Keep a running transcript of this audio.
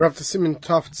We're up to Siman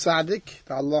Tov Tzadik,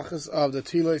 the halachas of the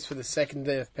Tfilos for the second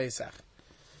day of Pesach.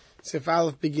 Sif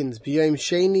Aleph begins, B'yom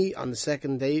Sheni, on the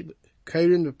second day,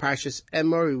 Korin b'Parshas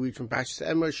Emor, we read from Parshas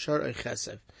Emor, Shor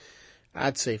Chesef,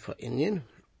 Ad Sefer Inyan.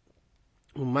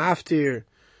 Umaftir,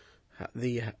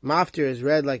 the Maftir is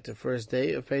read like the first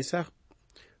day of Pesach.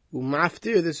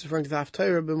 Umaftir, this is referring to the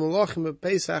Haftarah, b'Malachim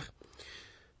b'Pesach,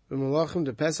 b'Malachim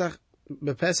the Pesach,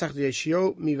 b'Pesach the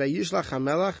Yeshio, mi vayishlach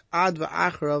HaMelach, ad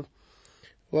v'achrav,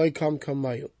 Loikam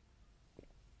Kamayu.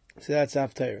 So that's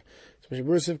after. So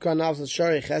Mishabur Sivkan Avs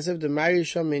Shari Chesef, the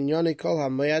Marisham Minyoni Kol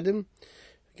HaMoyadim,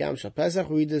 Gam Shal Pesach.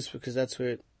 We read this because that's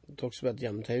where it talks about the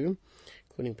Yom Tovim,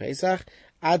 including Pesach.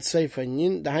 Ad Sefer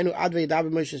Yin, Dahainu Ad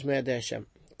Veidabe Moshes Me'ad Hashem.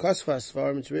 Kosfas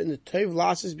Svarim, it's written, the Tov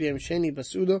Lasses B'yom Sheni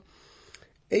Basuda,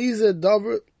 Eze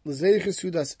Dover, L'Zeiches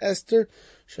Sudas Esther,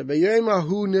 Shebeyoyim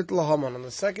Ahu Nitla Haman. On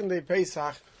the second day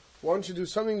Pesach, one should do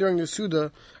something during the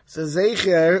Suda, says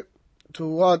Zeicher, to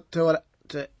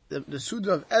the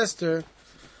Suda of Esther,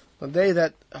 the day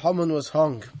that Haman was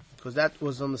hung, because that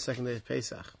was on the second day of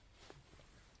Pesach.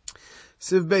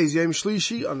 Siv Beis Yom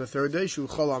Shlishi, on the third day, Shu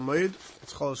Chol HaMoed,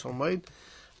 it's Chol HaMoed.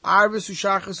 Arvis U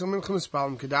Shachas HaMincha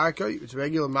Mispalim Kedarka, it's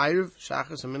regular Ma'ariv,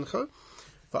 Shachas HaMincha.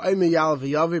 V'ayme Yal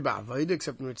V'Yavi Ba'avoid,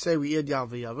 except when we say we eat Yal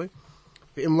V'Yavi.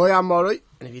 V'im Lo Yamoroi,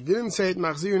 and if you didn't say it,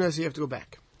 Machzir Nes, you have to go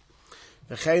back.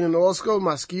 And also, we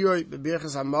mention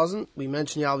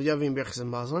Yal V'Yavi in Birchas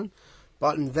HaMazon,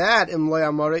 but in that, Im Lo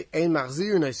Yamoroi, Ein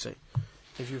Machzir Nes.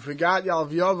 If you forgot Yal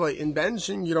V'Yavi in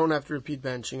benching, you don't have to repeat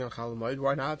benching on Chol HaMoed.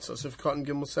 Why not? So Sif Cotton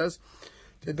Gimel says,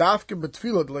 Tedafke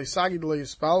B'Tfilah D'Lo Yisagi D'Lo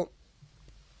Yispal,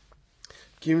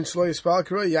 Kivin Shlo Yispal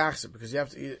K'ro Yachse, because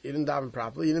you didn't daven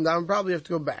properly. You didn't daven properly, you have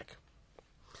to go back.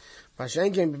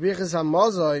 Mashen came Birchas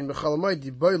HaMazon in Chol HaMoed, Di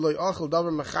Boy Lo Ochel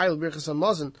Davar Mechayil Birchas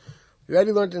HaMazon. We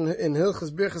already learned in Hilchas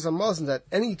Birchas HaMazon that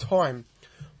any time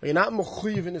when you're not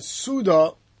mechuyev in a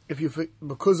Suda,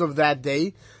 because of that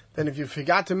day, then if you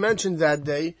forgot to mention that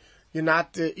day, you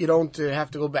don't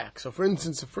have to go back. So for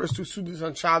instance, the first two Sudas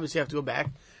on Shabbos, you have to go back.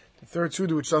 The third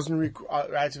Suda, which doesn't require,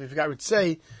 right, so if you forgot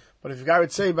Ritzei, but if you forgot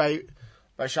Ritzei by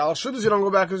Shalosh Shudas, you don't go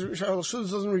back because Shalosh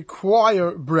Shudas doesn't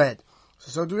require bread.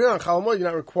 So do on Chol HaMoed, you're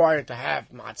not required to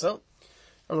have matzah,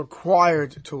 you're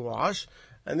required to wash,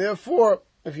 and therefore,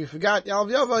 if you forgot Yal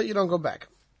V'Yava, you don't go back.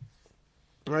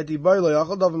 Right? You can get away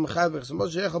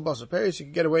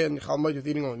on Chol HaMoed with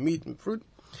eating only meat and fruit.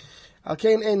 Therefore,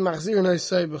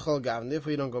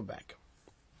 you don't go back.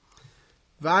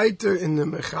 Weiter in the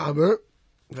Mechaber,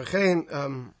 but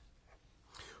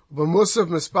Musaf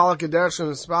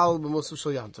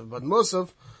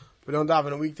we don't have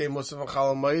a weekday Musaf on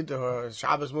Chol HaMoed or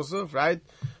Shabbos Musaf, right?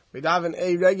 We have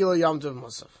a regular Yom Tov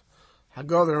Musaf.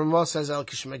 Hago the Ramah says El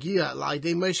Kishmagia like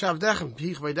they Moshav Dechem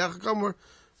Pich Vaydach Kamer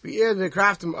we add the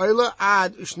craft him Oila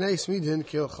Ad Ushnei Smidin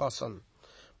Kil Chasan.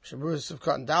 Shabbos of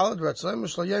Cotton Dalad Ratzay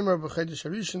Mushal Yemer B'Chedesh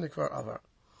Harishin the Kvar Avar.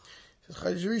 Says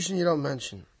Chedesh Harishin you don't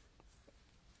mention.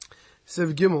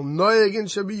 Sev Gimel Noyagin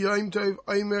Shabi Yom Tov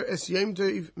Omer Es Yom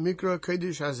Tov Mikra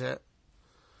Kodesh Hazeh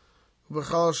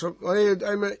B'Chal Shab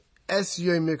Omer Es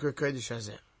Yom Mikra Kodesh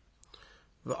Hazeh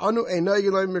V'Anu Einay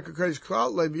Yilay Mikra Kodesh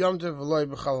Klal Lay B'Yom Tov V'Lay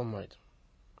B'Chal HaMoed.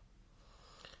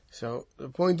 So the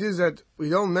point is that we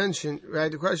don't mention, right?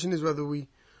 The question is whether we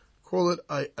call it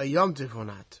a Yom Tov or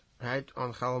not, right?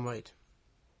 On Chol HaMoed.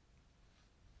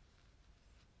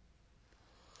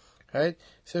 Right?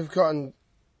 So if you've gotten,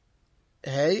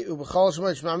 hey, Ubechal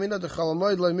Shemot, Shma'amina, the Chol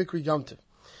HaMoed, Loi Mikri Yom Tov.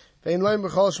 Vein Loim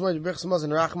Bechal Shemot, Birchas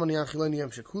HaMazon, Rachman, Yanchiloni Yom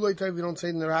Shekuloi Tov, we don't say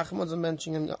in the Rachman, I'm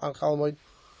mentioning on Chol HaMoed.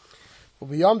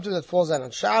 Ubi Yom Tov that falls out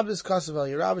on Shabbos, Kasav El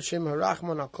Yerab, Shem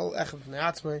HaRachman, Al Kol Echad V'nei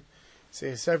Atzmei.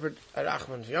 Say a separate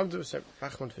Rachman for Yom Tov, a separate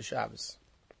Rachman for Shabbos.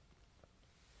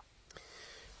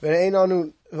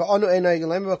 V'anu einay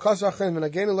gelem v'kasachem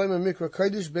v'nagenu leim mikra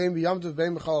kodesh bein b'Yom Tov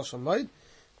bein b'chal shamayid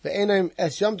v'einay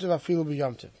es Yom Tov afilu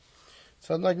b'Yom Tov.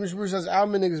 So like Mishabur says, our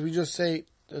minig is we just say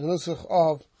the nusach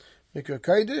of mikra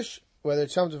kodesh, whether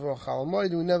it's Yom Tov or Chol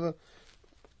HaMoed, we never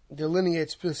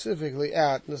delineate specifically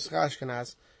at nusach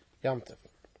Ashkenaz Yom Tov.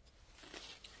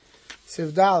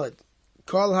 Siv Dalet.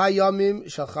 Kol hayamim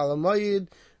shal Chol HaMoed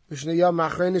v'shnei yom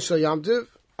achrein shal Yom Tov,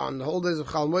 on the whole days of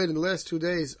Chol HaMoed and the last 2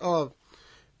 days of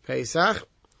Pesach.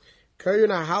 Karyon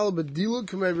hahal b'dilug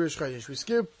k'mei b'Rosh Chodesh. We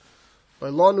skip by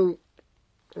lanu,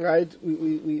 right?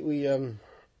 We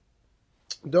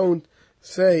don't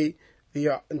say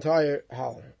the entire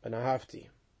hal and a hafti.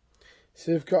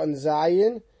 Sivka and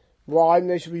Zayin. Why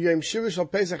they should be yom shiva shal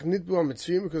Pesach nitbu on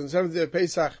Mitzvim, because on the 7th day of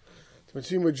Pesach the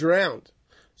Mitzvim were drowned.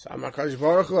 So HaKadosh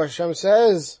Baruch Hu Hashem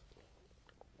says,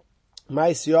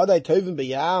 "My siyadai tovim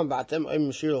b'yam v'atem oim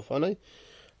mashir l'fanai."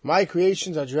 My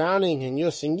creations are drowning and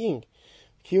you're singing.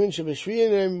 Kiwin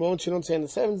Shabashviyanim, once you don't say on the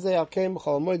seventh day, Al-Kaim,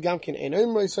 Chalamoid, Gamkin, Ein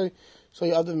Omer, so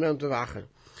you other Mount of Acher.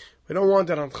 We don't want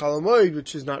that on Chalamoid,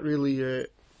 which is not really,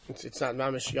 it's not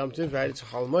Mamish Yom Tov, right? It's a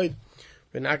Chalamoid.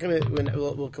 We're not gonna,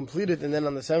 we'll complete it, and then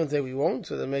on the seventh day we won't,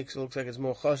 so that makes it look like it's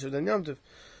more Chashav than Yom Tov.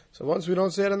 So once we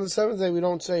don't say it on the seventh day, we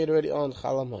don't say it already on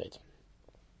Chalamoid.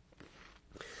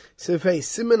 So if a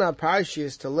Siman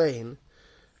HaParshiyas to Lane,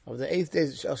 of the 8th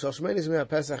day, Shal Shemini Zimei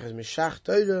HaPesach is Mishach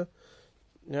Torah,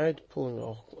 right?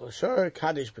 Pulling a shor,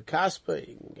 Kaddish B'Kaspa,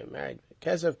 you can get married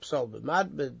Kesef, Psal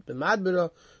B'Madbira,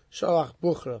 Shalach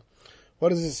Buchra. What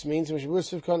does this mean? So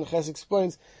Mishabur Sivkon Ches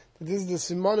explains that this is the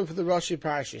Simonim for the Rashi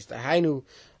Parashis. The Hainu,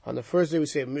 on the first day we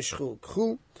say Mishchu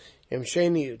Kchu, Yom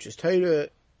Sheni, which is Torah,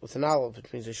 with an olive,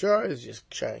 which means a shor, is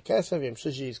just Shar Kesef, Yom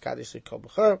Shishi is Kaddish L'Kol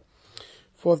B'Chor.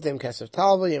 Fourth day, Yom Kesef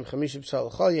Talva, Yom Chamishi Psal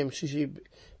L'Chol, Yom Shishi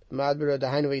Madbira, the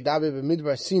Hainu Veidabe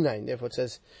B'Midbar Sinai, therefore it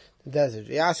says the desert.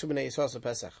 V'yasu b'nei Yisrael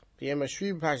Pesach. B'yem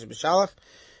Hashvi b'Parshas B'Shalach.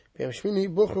 B'yem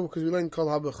Shmini Buchra, because we learn Kol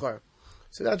HaBechor.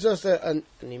 So that's just a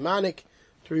mnemonic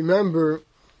to remember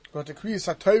what the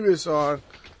Kriyas HaTorahs are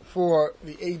for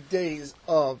the 8 days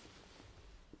of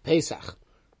Pesach.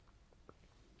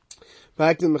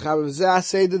 Back to the Mechaber V'zeh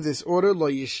say that this order, Lo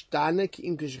Yishtanek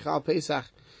Im Kishachal Pesach.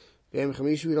 B'yem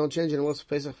Chamishi, we don't change it unless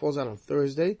Pesach falls out on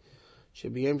Thursday.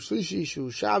 Should be Yom Shlishi,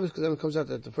 Shu Shabbos, because then it comes out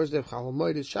that the first day of Chol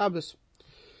Hamoed is Shabbos.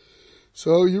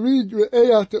 So you read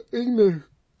Re'eyat Igmer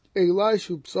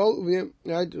Elishu Psal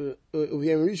Uviyem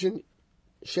Rishon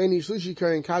Sheni Shlishi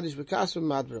Karen Kaddish B'Kasva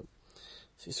Madbra.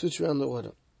 So you switch around the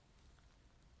order.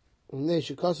 And they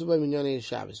should Kasu by Minyanei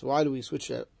Shabbos. Why do we switch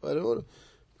that order?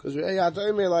 Because Re'eyat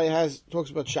Igmer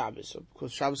talks about Shabbos. So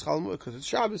because Shabbos Chol Hamoed, because it's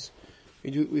Shabbos,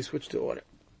 we switch the order.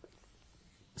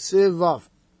 Siv Vav.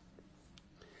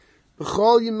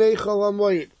 B'chol Yimei Chol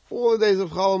Hamoed. All the days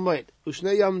of Chol Hamoed.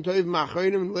 U'shnei Yom Tov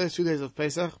Ma'achorim, the last 2 days of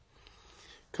Pesach.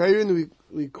 Kairin,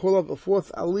 we call up a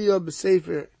fourth Aliyah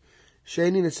B'Sefer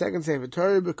Sheni, the second Sefer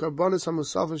Torah, B'Karbonis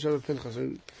HaMusafim Shabbat Pinchas.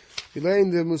 We lay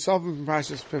in the Musafim from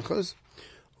Parshas Pinchas.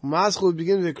 U'maschul, we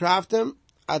begin to craft them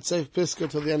at Seif Piska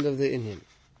till the end of the Inyan.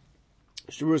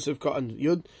 Shabur Seif Ka'an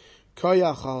Yud.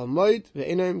 Kaya Chol Hamoed,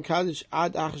 Ve'enaim Kaddish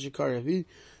Ad Achash Yikar. You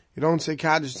don't say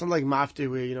Kaddish, it's not like Maftir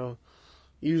where,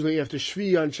 usually after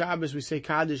Shvi on Shabbos we say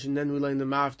Kaddish and then we learn the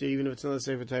Maftir, even if it's not a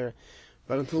Sefer Torah.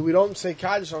 But until we don't say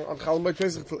Kaddish on Chol Hamoed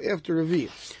Pesach until after Revi.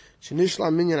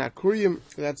 Shenishla Minyan Akurim,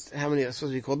 that's how many are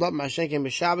supposed to be called up. Mashenkem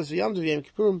B'Shabbos V'Yom Tov Yom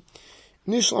Kippurim.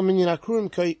 Nishla Minyan Akurim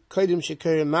Kodim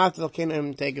Shekirim Maftir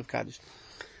L'Kenem Take of Kaddish.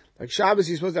 Like Shabbos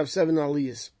you're supposed to have 7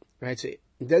 aliyahs, right? So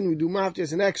then we do Maftir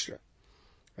as an extra.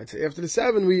 Right? So after the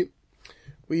 7 we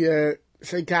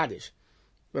say Kaddish.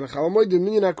 But Chol Hamoed, the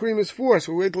Minyan Akrim is 4,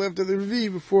 so we wait till after the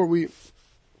Revi before we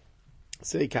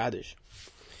say Kaddish.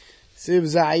 Siv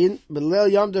Zayin, B'leil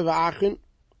Yom Tov Ha'achin,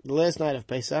 the last night of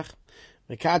Pesach,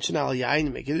 Mekatchen al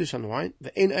Yain, make Kiddush on wine,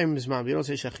 V'ein Eim B'zman, you don't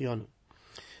say Shechianu.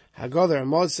 Haggadah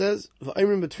Ramaz says,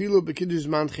 V'eimrim B'tfilu B'kiddush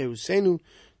Zman Chehusenu,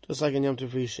 just like in Yom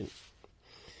Tov Rishon.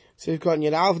 Siv Katan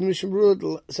Yed Alef, the Mishnah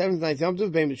Berurah, the 7th night Yom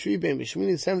Tov, Bein B'Shvi, Bein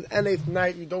B'Shmini, the 7th and 8th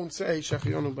night, we don't say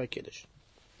Shechianu by Kiddush.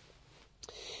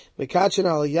 Mekatchen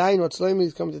al Yain, what Shlomo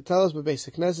is coming to tell us, but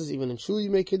basic Knesses, even in Shul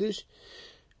you make Kiddush.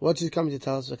 What she's coming to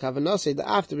tell us, the Kavanah say, the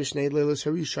after B'shnei Leilos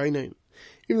Harish Shainayim.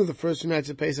 Even though the first 2 nights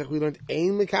of Pesach we learned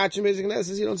Ein Mekatchen basic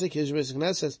Knesses, you don't say Kiddush basic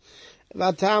Knesses.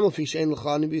 Vatam L'fi Shein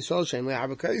L'chani B'Yisrael Shein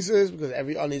Le'arba Kaisis, because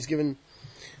every ani is given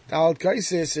Talad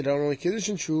Kaisis, so don't only Kiddush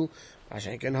in Shul.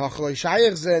 Vashenken Hachaloi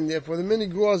Shayach Zen, therefore the mini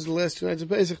was the last 2 nights of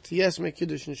Pesach to yes make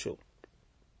Kiddush in Shul.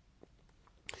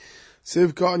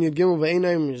 Siv Katan Yud Gimel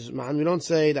Ve'einaim is man. We don't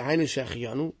say the Hainu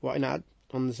Shechianu. Why not?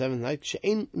 On the 7th night,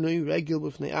 She'ein Noi Regil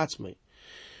B'fnei Atzmai.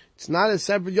 It's not a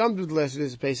separate Yom Tov the last 2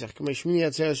 days of Pesach. K'mei Shmini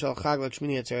Atzeres Shal Chag like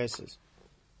Shmini Atzeres says.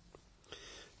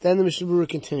 Then the Mishnah Berurah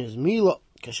continues. Mila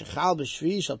K'shechal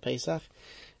B'Shvi Shal Pesach.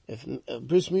 If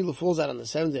Bris Mila falls out on the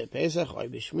 7th day of Pesach, Oy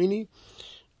B'Shmini,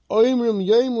 Oymrim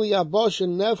Yom Li'abash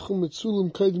and Nevchu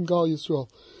Mitzulim Kaidim Gal Yisrael.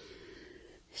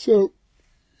 So,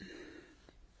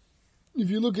 if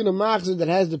you look in a machzor that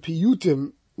has the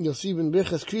piyutim, you'll see Ben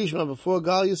Birchas Kriyishma before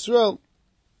Gal Yisrael.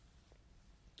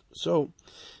 So,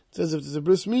 it says if there's a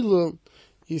bris milah,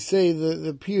 you say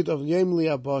the piyut of Yom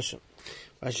Li'abasha.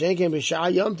 Vashenken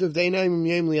B'Shah Yom Tov Deinaim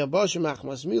Yom Li'abasha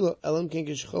Machmas Milah Elam Ken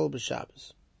Kishchol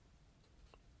B'Shabbos.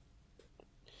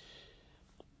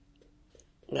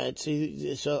 Right,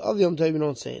 so of Yom Tov we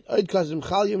don't say it. Oid Kazim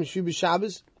Chal Yom Shvi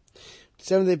B'Shabbos. The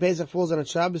 7th day Pesach falls on a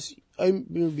Shabbos. Oim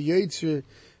B'Yotzir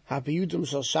HaPiyutim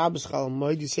Shal Shabbos Chol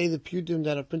Hamoed. You say the piyutim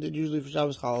that are printed usually for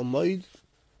Shabbos Chol Hamoed.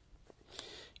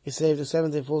 You say if the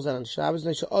 7th day falls out on Shabbos,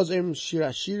 then Sha'ozim Shir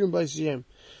HaShirim B'Yisrael.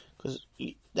 Because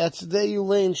that's the day you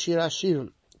lay in Shir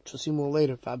HaShirim, which we'll see more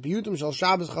later. HaPiyutim Shal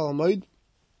Shabbos Chol Hamoed.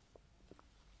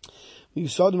 You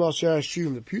saw them al Shir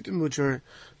Hashirim, the Putim which are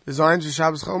designed for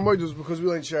Shabbos Chol Hamoed was because we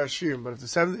learn Shir Hashirim. But if the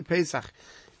 7th day Pesach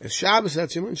is Shabbos,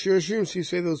 that's you learn Shir Hashirim, so you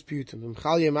say those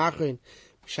Putim.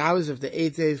 Shabbos, if the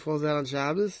 8th day falls out on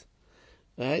Shabbos,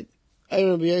 right?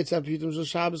 Aaron B'Yitzah Putim so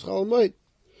Shabbos Chol Hamoed.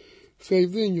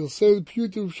 Same thing, you'll say the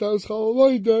Putim Shabbos Chol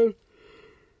Hamoed there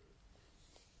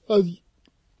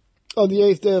on the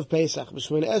 8th day of Pesach.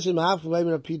 B'Shemini Esrei Ma'af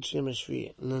V'Leimin HaPutim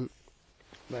Shviyah. And then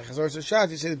by Chazor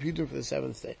Sashat, you say the Putim for the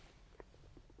 7th day.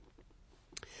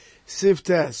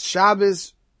 Siftes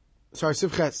Shabbos,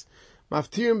 Sifches.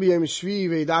 Maftirim b'yom shvi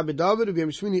v'yida b'david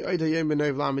b'yom shmini oid hayom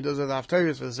b'noiv lam. Those are the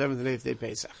haftarahs for the 7th and 8th day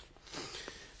Pesach.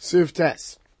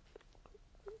 Siftes.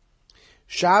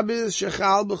 Shabbos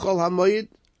shechal b'chol hamoyed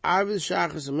arvis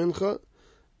shachas mincha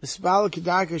v'spal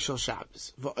kedaka shel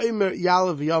Shabbos v'omer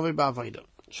yalav v'yaveh b'avodah.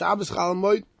 Shabbos chal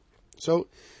hamoyed. So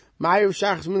Ma'ariv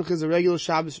shachas mincha is a regular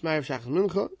Shabbos Ma'ariv shachas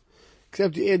mincha,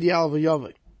 except the ed yalav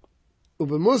v'yaveh.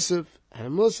 Ubemusaf and a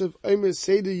musaf omer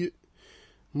seder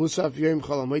Musaf Yom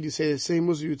Chol Hamoed, you say the same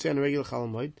Musaf you would say on a regular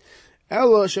Chol Hamoed.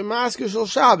 Elo Shemasker Shel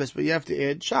Shabbos, but you have to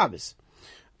add Shabbos.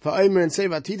 Va'omer and say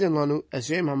V'atitan Lanu as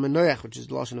Yom HaMenoach, which is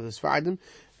the Lashon of the Sfardim,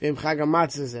 V'yom Chag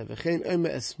HaMatzah Zeh, V'chein Omer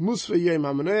as Musaf Yom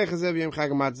HaMenoach Zeh, V'yom Chag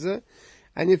HaMatzah,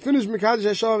 and you finish Mekadosh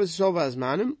HaShabbos Shova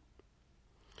Azmanim,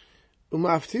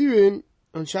 Umaftirin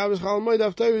on Shabbos Chol Hamoed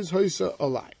Haftarah is Hoysa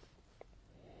Olai.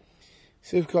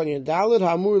 Sivkon Yadalad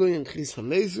Ha'amur in Chris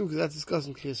HaMesim, because that's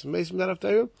discussing Chris HaMesim that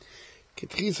Haftarah.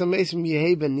 Ketchis HaMesim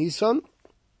Yehei ben Nisan.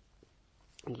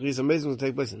 Ketchis HaMesim will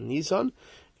take place in Nisan.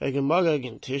 Again Maga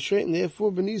again Tishrei, and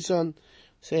therefore ben Nisan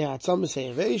say Hatzam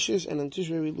say Aveshis, and in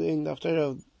Tishrei we learn the Haftarah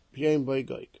of Yom Boi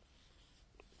Goik.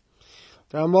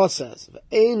 The Ramah says,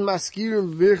 "Ve'ein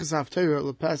maskirim v'virchas Haftarah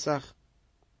lePesach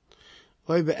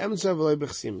loy be'emtza v'loy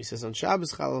b'chsim." He says on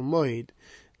Shabbos Chol Hamoed,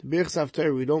 the Birchas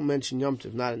Haftarah we don't mention Yom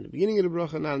Tov, not in the beginning of the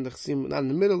bracha, not in the chsima, not in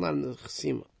the middle, not in the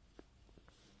chsima.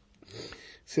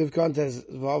 Siv contest,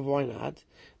 why not?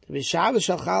 The Shabbos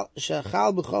shachal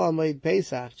b'chol hamoed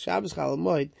Pesach, Shabbos Chol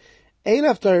Hamoed, ain't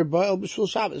Haftarah b'ol b'shul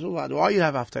Shabbos. Why you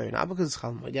have Haftarah? Not because it's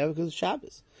Chol Hamoed, you have it because it's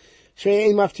Shabbos. Shrei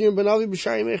ain't maftirim b'navi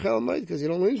b'shari mei Chol Hamoed, because you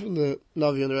don't learn from the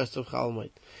Navi and the rest of Chol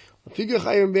Hamoed. Figure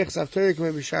chayim b'echas Haftarah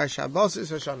k'mei b'shari Shabbos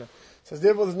is Hoshana. Says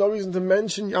therefore there's no reason to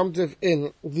mention Yom Tov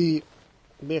in the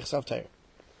b'echas Haftarah,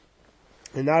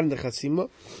 and not in the Chasima.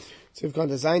 So if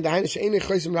the sign the Heinish ain't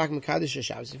choisim rak mekadosh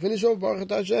Shabbos. You finish off Baruch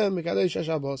Atah Hashem mekadosh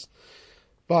Shabbos.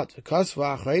 But because for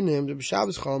achreinim the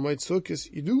Shabbos Chol Hamoed Sukkos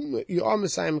you are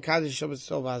Messiah mekadosh Shabbos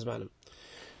so vazmanim.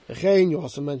 Again you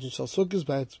also mentioned Shal Sukkos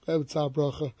by Tzar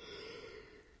Bracha.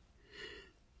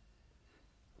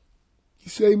 The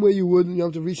same way you would in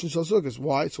Yom Tov Rishon Shal Sukkos.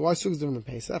 Why? So why Sukkos different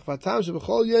than Pesach? V'atam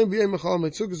shebechol yom v'yom Chol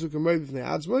Hamoed Sukkos u'kamoed b'fnei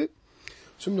atzmai.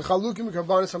 Shem nechalukim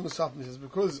kavanis hamusafim. Says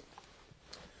because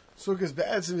Sukkos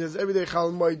be'etzim says every day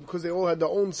Chol Hamoed, because they all had their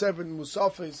own separate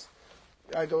musafis,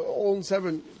 their own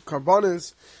separate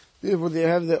karbanis, therefore they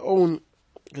have their own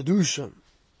kedusha.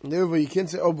 And therefore you can't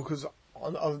say, oh, because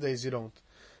on other days you don't.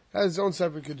 It has its own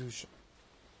separate kedusha.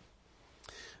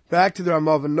 Back to the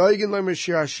Ramav, Noigin lemer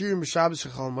Shir Hashirim b'Shabbos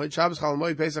Chol Hamoed. Shabbos Chol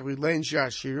Hamoed Pesach we learn Shir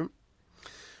Hashirim.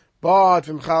 But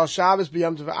from Chal Shabbos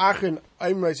b'Yom Tov Achrin,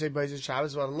 I might say Beis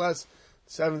Shabbos, but unless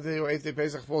 7th day or 8th day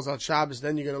Pesach falls out Shabbos,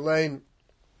 then you're going to learn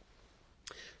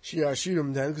Shir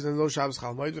Hashirim then, because there's no Shabbos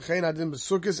Chol Hamoed. V'chein adin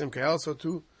b'Sukkos im Kahel, so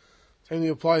too, same thing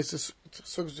applies to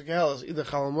Sukkos to Kahel, either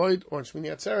Chol Hamoed or Shmini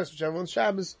Atzeres, whichever one's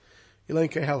Shabbos, you learn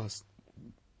Kahelas.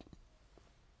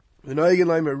 V'noigin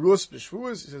leimer Rus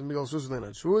b'Shvuos, he says Miguel Sus learn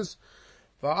on Shvuos.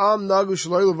 V'am nagu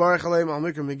shloy levarech aleim al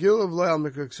mikra Megillah v'loy al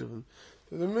mikra Ksuvim.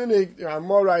 So the minig, there are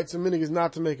more rights, the minig is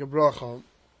not to make a bracha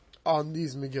on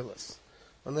these Megillas,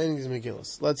 on learning these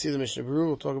Megillas. Let's see the Mishnah Berurah,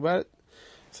 we'll talk about it.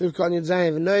 Siv Kan Yud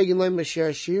Zayin v'noigin leimer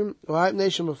Shir Hashirim v'ha'at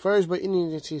nation b'farish by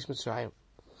Inyan Yitzis Mitzrayim.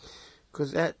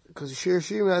 Because Shir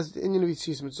Hashirim has the Inyan of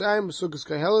Yitzis Mitzrayim, b'Sukkos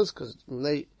Kahelas, because it's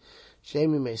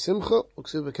Shemi Mei Simcha,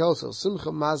 u'ksiv b'Kel Sel Simcha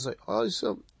Mazai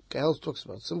also. Kahel talks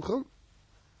about Simcha.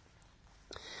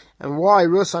 And why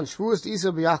Rus on Shvuos,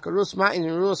 Isa b'Yaka Rus, Ma'in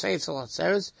and Rus Eitzel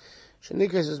Atzeres,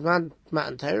 Shanikas is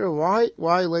Matan Torah.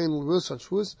 Why laying Rus on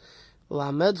Shvuos?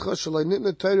 La'amedcha shalai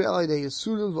nitna Torah elai de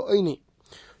Yisurim v'Oini.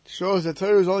 To show us that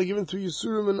Torah is only given through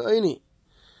Yisurim and Oini.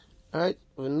 Alright?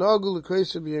 V'nagul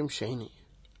l'kreisa b'yom Sheni.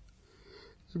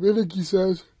 The Rebbe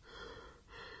says,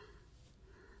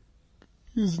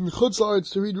 he's in Chutz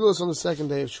La'aretz to read Rus on the 2nd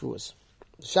day of Shvuos.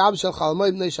 Shabbos shel Chol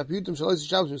Hamoed b'nei Shaputim shel Ois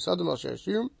Shabbos misadam al Shir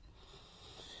Hashirim.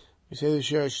 We say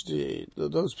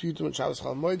those Putim and Shabbos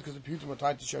Chol Hamoed because the Putim are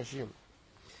tied to Shir Hashirim.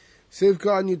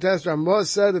 Sivka and Yutes Ramah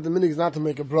said that the minig is not to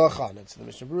make a bracha on it. So the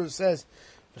Mishnah Berurah says,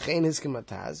 "V'chein hiskim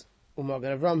ataz."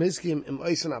 U'Magen Avram Hiskim im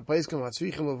Eisen HaPeiskim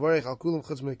HaTzvichim L'Vorech Al Kulam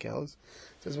Chutz Mekeles.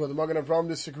 Says when the Magen Avram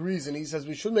disagrees, and he says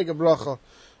we should make a bracha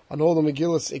on all the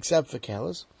Megillas except for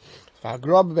Keles.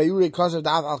 V'Hagrab Be'yurei Kasav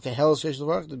Da'af Al Keheles Sheish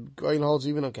L'Vorech. The Goyin holds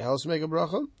even on Keheles to make a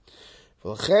bracha.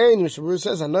 V'Lechein, Mr. Brewer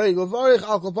says, Hanoig L'Vorech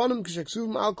Al Kloponim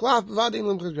K'Sheksuvim Al Klaf B'Vadim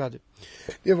L'Mchaz Gradim.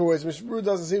 The other ways, Mr. Brewer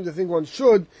doesn't seem to think one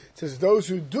should. It says those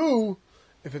who do,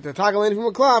 if it's a tackle from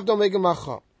a klaf, don't make a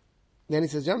macha. Then he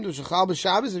says, Yom Tov Shechal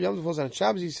B'Shabbos, if Yom Tov falls on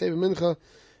Shabbos, you say B'Mincha,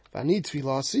 V'ani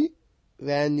Tfilasi,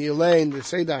 then you lay in the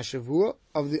Seder Shavua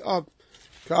of the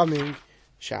upcoming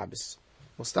Shabbos.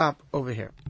 We'll stop over here.